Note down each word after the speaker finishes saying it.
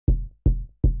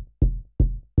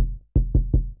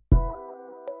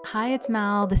Hi, it's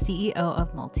Mal, the CEO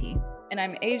of MULTea. And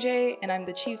I'm AJ, and I'm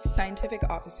the Chief Scientific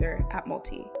Officer at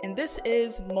MULTea. And this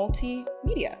is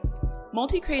Multimedia.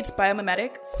 MULTea creates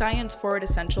biomimetic, science-forward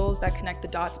essentials that connect the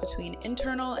dots between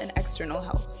internal and external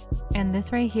health. And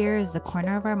this right here is the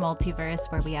corner of our MULTIverse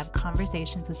where we have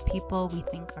conversations with people we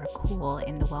think are cool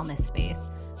in the wellness space.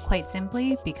 Quite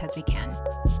simply, because we can.